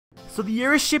So the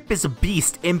airship is a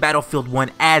beast in Battlefield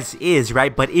 1 as is,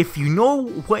 right? But if you know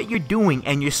what you're doing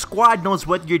and your squad knows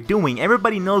what you're doing,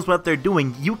 everybody knows what they're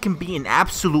doing, you can be an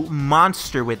absolute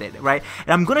monster with it, right?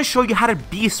 And I'm gonna show you how to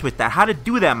beast with that, how to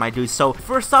do that, my dude. So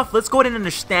first off, let's go ahead and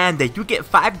understand that you get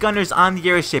 5 gunners on the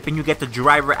airship and you get the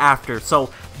driver after. So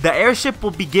the airship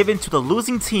will be given to the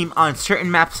losing team on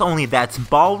certain maps only. That's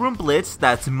Ballroom Blitz,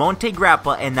 that's Monte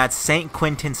Grappa, and that's St.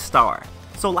 Quentin Star.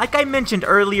 So like I mentioned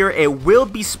earlier, it will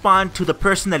be spawned to the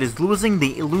person that is losing,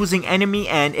 the losing enemy,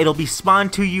 and it'll be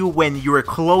spawned to you when you're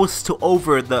close to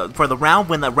over for the round.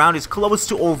 When the round is close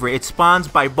to over, it spawns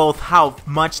by both how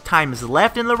much time is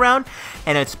left in the round,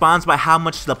 and it spawns by how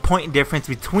much the point difference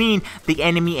between the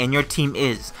enemy and your team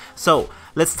is. So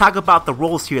let's talk about the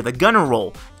roles here. The gunner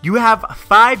role. You have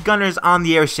 5 gunners on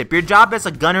the airship. Your job as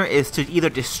a gunner is to either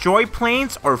destroy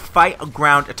planes or fight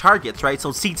ground targets, right?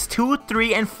 So seats 2,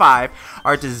 3, and 5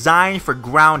 are designed for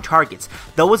ground targets.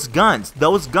 Those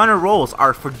gunner roles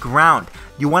are for ground.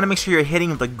 You want to make sure you're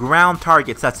hitting the ground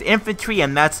targets. That's infantry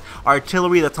and that's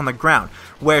artillery that's on the ground.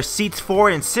 Where seats 4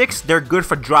 and 6, they're good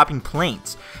for dropping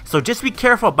planes. So just be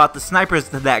careful about the snipers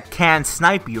that can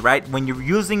snipe you, right? When you're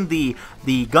using the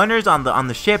gunners on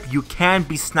the ship, you can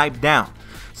be sniped down.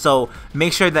 So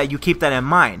make sure that you keep that in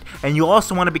mind. And you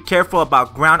also want to be careful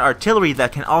about ground artillery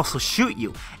that can also shoot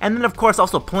you. And then of course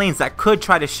also planes that could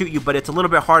try to shoot you, but it's a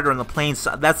little bit harder on the planes.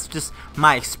 So that's just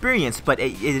my experience, but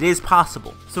it is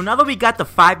possible. So now that we got the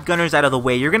 5 gunners out of the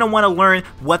way, you're going to want to learn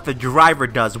what the driver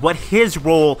does, what his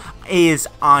role is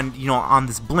on, on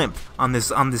this blimp, on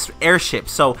this airship.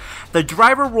 So the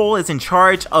driver role is in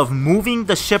charge of moving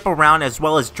the ship around as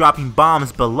well as dropping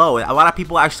bombs below. A lot of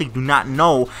people actually do not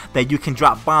know that you can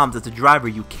drop bombs as a driver.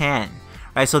 You can.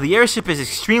 Right, so the airship is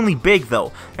extremely big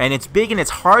though, and it's big and it's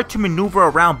hard to maneuver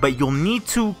around, but you'll need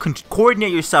to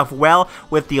coordinate yourself well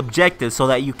with the objectives so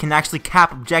that you can actually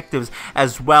cap objectives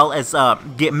as well as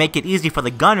make it easy for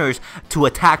the gunners to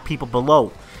attack people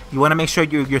below. You want to make sure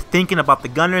you're thinking about the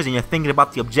gunners and you're thinking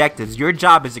about the objectives. Your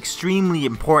job is extremely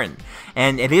important,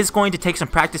 and it is going to take some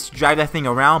practice to drive that thing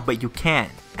around, but you can.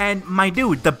 And my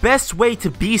dude, the best way to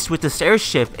beast with this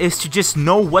airship is to just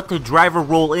know what the driver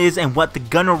role is and what the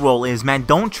gunner role is, man.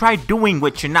 Don't try doing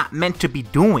what you're not meant to be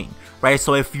doing. Right,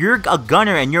 so if you're a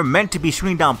gunner and you're meant to be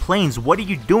shooting down planes, what are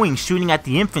you doing shooting at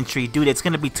the infantry? Dude, it's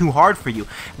going to be too hard for you.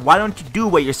 Why don't you do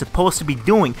what you're supposed to be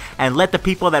doing and let the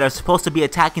people that are supposed to be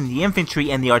attacking the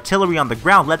infantry and the artillery on the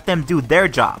ground, let them do their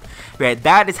job. Right,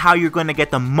 that is how you're going to get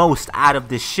the most out of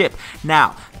this ship.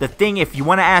 Now, the thing, if you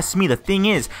want to ask me, the thing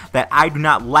is that I do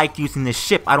not like using this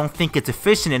ship. I don't think it's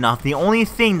efficient enough. The only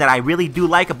thing that I really do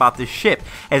like about this ship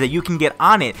is that you can get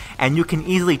on it and you can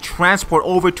easily transport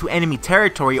over to enemy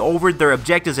territory, over their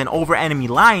objectives and over enemy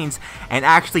lines, and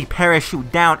actually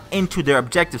parachute down into their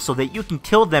objectives so that you can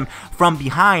kill them from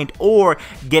behind or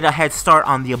get a head start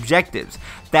on the objectives.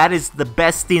 That is the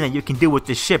best thing that you can do with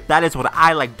this ship. That is what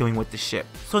I like doing with this ship.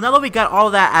 So now that we got all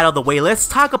that out of the way, let's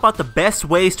talk about the best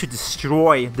ways to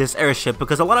destroy this airship,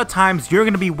 because a lot of times you're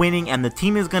going to be winning and the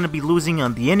team is going to be losing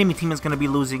and the enemy team is going to be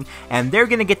losing, and they're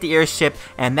going to get the airship,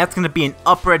 and that's going to be an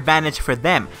upper advantage for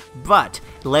them. But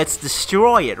let's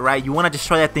destroy it, right? You want to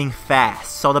destroy that thing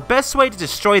fast. So the best way to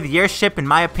destroy the airship, in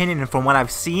my opinion and from what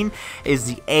I've seen,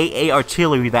 is the AA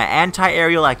artillery, that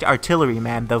anti-aerial artillery,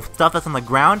 man. The stuff that's on the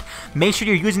ground. Make sure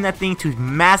you're using that thing to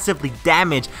massively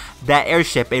damage that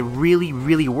airship. It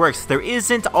really works. There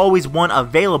isn't always one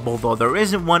available though. There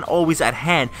isn't one always at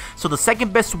hand. So the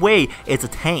second best way is a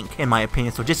tank, in my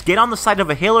opinion. So just get on the side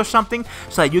of a hill or something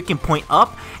so that you can point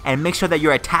up and make sure that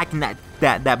you're attacking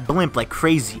that blimp like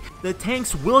crazy. The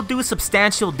tanks will do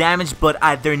substantial damage, but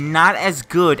they're not as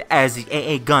good as the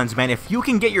AA guns, man. If you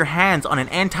can get your hands on an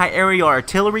anti-aerial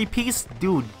artillery piece,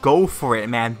 dude, go for it,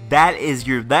 man. That is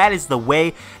the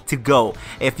way to go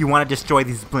if you want to destroy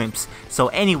these blimps. So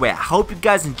anyway, I hope you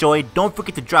guys enjoyed. Don't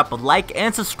forget to drop a like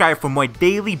and subscribe for more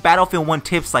daily Battlefield 1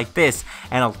 tips like this,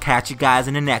 and I'll catch you guys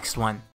in the next one.